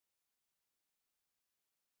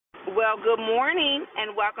Well, good morning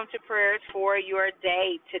and welcome to Prayers for Your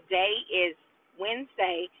Day. Today is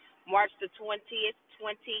Wednesday, March the 20th,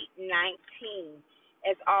 2019.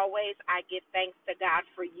 As always, I give thanks to God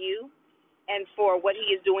for you and for what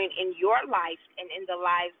He is doing in your life and in the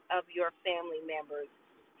lives of your family members.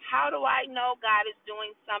 How do I know God is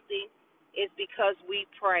doing something? It's because we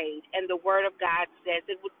prayed, and the Word of God says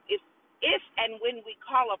if and when we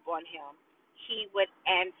call upon Him, He would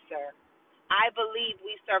answer. I believe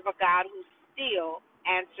we serve a God who still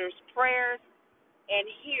answers prayers and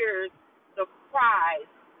hears the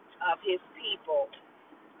cries of His people.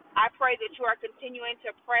 I pray that you are continuing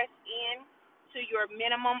to press in to your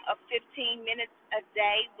minimum of 15 minutes a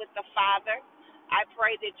day with the Father. I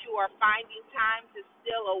pray that you are finding time to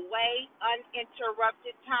still away,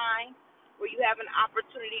 uninterrupted time where you have an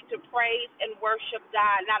opportunity to praise and worship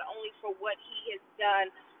God, not only for what He has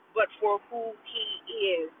done, but for who He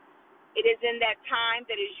is. It is in that time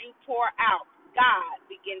that as you pour out, God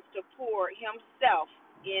begins to pour Himself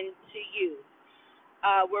into you.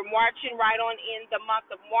 We're marching right on in the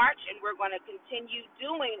month of March, and we're going to continue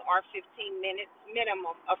doing our 15 minutes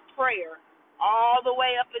minimum of prayer all the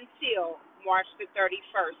way up until March the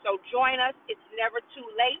 31st. So join us. It's never too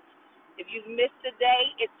late. If you've missed a day,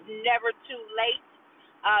 it's never too late.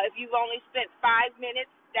 If you've only spent 5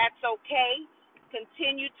 minutes, that's okay.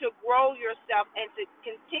 Continue to grow yourself and to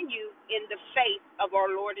continue in the faith of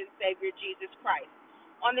our Lord and Savior Jesus Christ.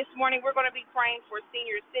 On this morning, we're going to be praying for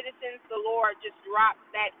senior citizens. The Lord just dropped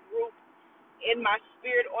that group in my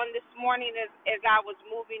spirit on this morning as I was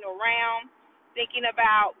moving around, thinking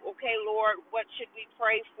about, okay, Lord, what should we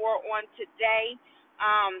pray for on today?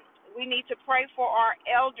 We need to pray for our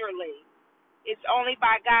elderly. It's only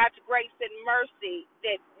by God's grace and mercy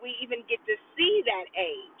that we even get to see that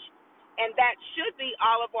age. And that should be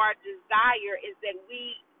all of our desire, is that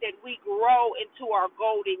we grow into our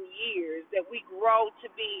golden years, that we grow to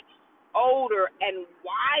be older and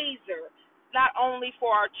wiser, not only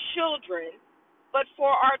for our children, but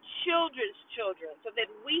for our children's children, so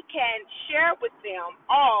that we can share with them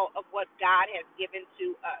all of what God has given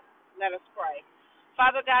to us. Let us pray.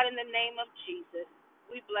 Father God, in the name of Jesus,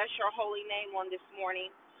 we bless your holy name on this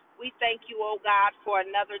morning. We thank you, oh God, for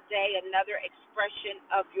another day, another expression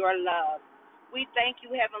of your love. We thank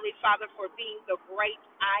you, Heavenly Father, for being the great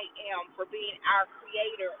I am, for being our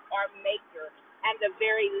creator, our maker, and the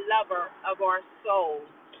very lover of our souls.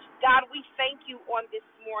 God, we thank you on this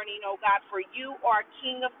morning, oh God, for you are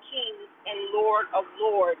King of kings and Lord of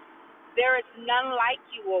lords. There is none like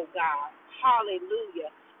you, oh God.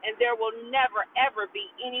 Hallelujah. And there will never, ever be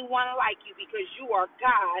anyone like you, because you are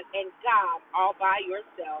God and God all by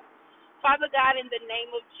yourself. Father God, in the name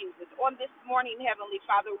of Jesus, on this morning, Heavenly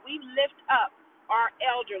Father, we lift up our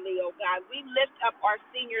elderly, oh God. We lift up our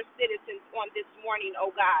senior citizens on this morning, oh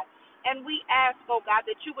God. And we ask, oh God,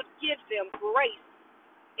 that you would give them grace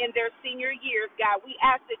in their senior years, God. We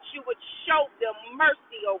ask that you would show them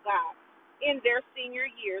mercy, oh God, in their senior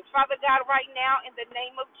years. Father God, right now, in the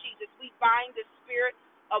name of Jesus, we bind the spirit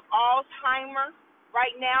of Alzheimer's.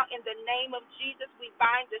 Right now, in the name of Jesus, we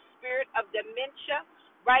bind the spirit of dementia.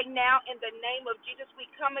 Right now, in the name of Jesus, we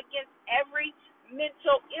come against every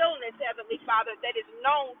mental illness, Heavenly Father, that is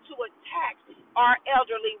known to attack our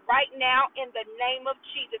elderly. Right now, in the name of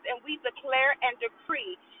Jesus, and we declare and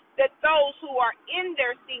decree that those who are in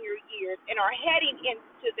their senior years and are heading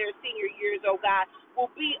into their senior years, oh God,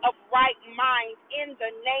 will be of right mind in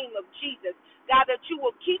the name of Jesus. God, that you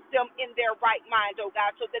will keep them in their right mind, oh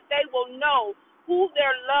God, so that they will know who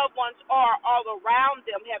their loved ones are all around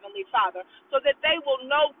them, Heavenly Father, so that they will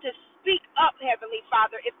know to speak up, Heavenly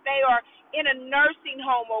Father, if they are in a nursing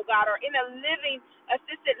home, oh God, or in a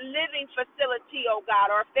assisted living facility, oh God,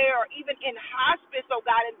 or if they are even in hospice, oh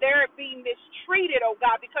God, and they're being mistreated, oh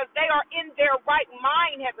God, because they are in their right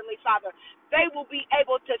mind, Heavenly Father. They will be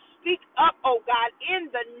able to speak up, oh God, in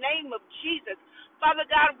the name of Jesus. Father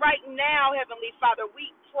God, right now, Heavenly Father,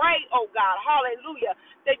 we pray, oh God, hallelujah,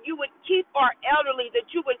 that you would keep our elderly, that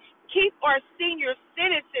you would keep our senior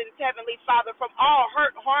citizens, Heavenly Father, from all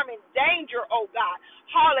hurt, harm, and danger, oh God.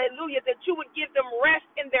 Hallelujah, that you would give them rest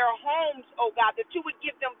in their homes, oh God, that you would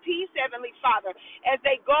give them peace, Heavenly Father, as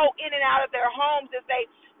they go in and out of their homes, as they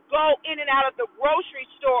go in and out of the grocery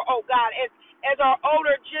store, oh God, as our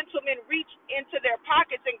older gentlemen reach into their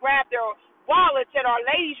pockets and grab their wallets, and our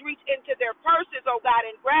ladies reach into their purses, oh God,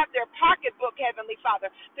 and grab their pocketbook, Heavenly Father,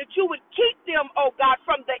 that you would keep them, oh God,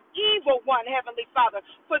 from the evil one, Heavenly Father,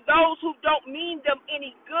 for those who don't mean them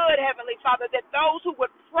any good, Heavenly Father, that those who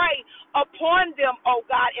would pray upon them, oh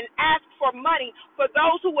God, and ask for money, for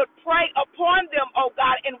those who would pray upon them, oh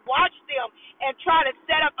God, and watch them and try to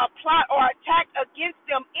set up a plot or attack against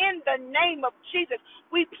them in the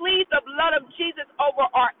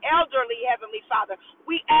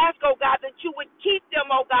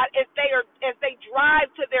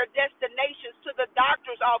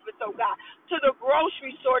oh God, to the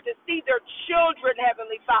grocery store to see their children,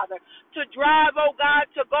 Heavenly Father, to drive, oh God,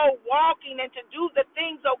 to go walking and to do the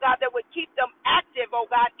things, oh God, that would keep them active, oh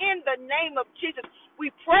God, in the name of Jesus.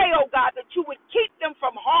 We pray, oh God, that you would keep them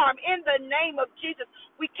from harm in the name of Jesus.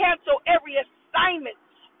 We cancel every assignment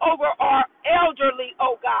over our elderly,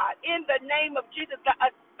 oh God, in the name of Jesus, the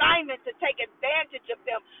assignment to take advantage of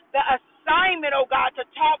them, the assignment, oh God, to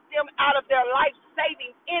talk them out of their life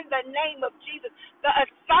savings in the name of Jesus, the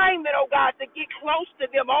assignment, oh God, to get close to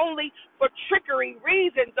them only for trickery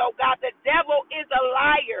reasons, oh God. The devil is a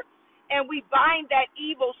liar, and we bind that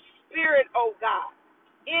evil spirit, oh God,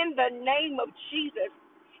 in the name of Jesus,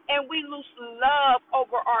 and we loose love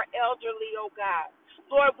over our elderly, oh God.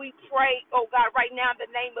 Lord, we pray, oh God, right now in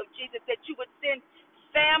the name of Jesus, that you would send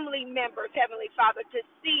family members, Heavenly Father, to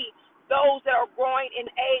see those that are growing in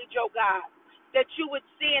age, oh God. That you would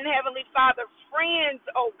send, Heavenly Father, friends,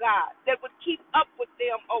 oh God, that would keep up with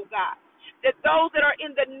them, oh God. That those that are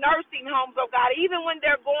in the nursing homes, oh God, even when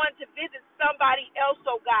they're going to visit somebody else,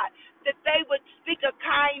 oh God, that they would speak a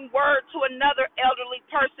kind word to another elderly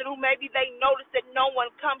person who maybe they notice that no one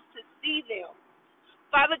comes to see them.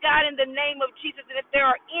 Father God, in the name of Jesus, and if there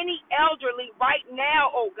are any elderly right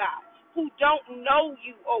now, oh God, who don't know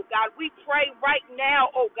you, oh God, we pray right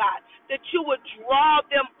now, oh God, that you would draw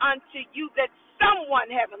them unto you, that someone,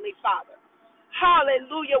 Heavenly Father,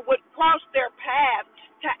 hallelujah, would cross their path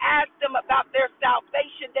to ask them about their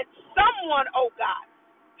salvation, that someone, oh God,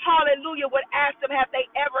 hallelujah, would ask them, have they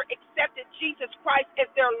ever accepted Jesus Christ as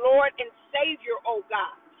their Lord and Savior, oh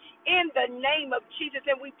God, in the name of Jesus.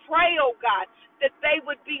 And we pray, oh God, that they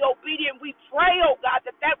would be obedient. We pray, oh God,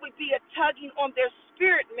 that that would be a tugging on their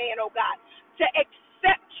spirit, man, oh God, to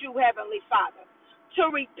accept you, Heavenly Father, to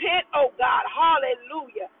repent, oh God,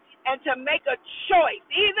 hallelujah, and to make a choice,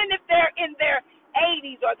 even if they're in their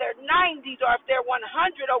 80s or their 90s or if they're 100,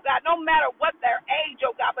 oh God, no matter what their age,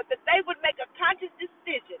 oh God, but that they would make a conscious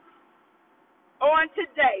decision on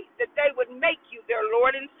today that they would make you their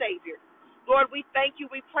Lord and Savior. Lord, we thank you,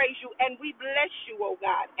 we praise you, and we bless you, oh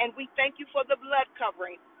God. And we thank you for the blood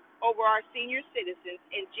covering over our senior citizens.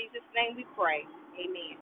 In Jesus' name we pray. Amen.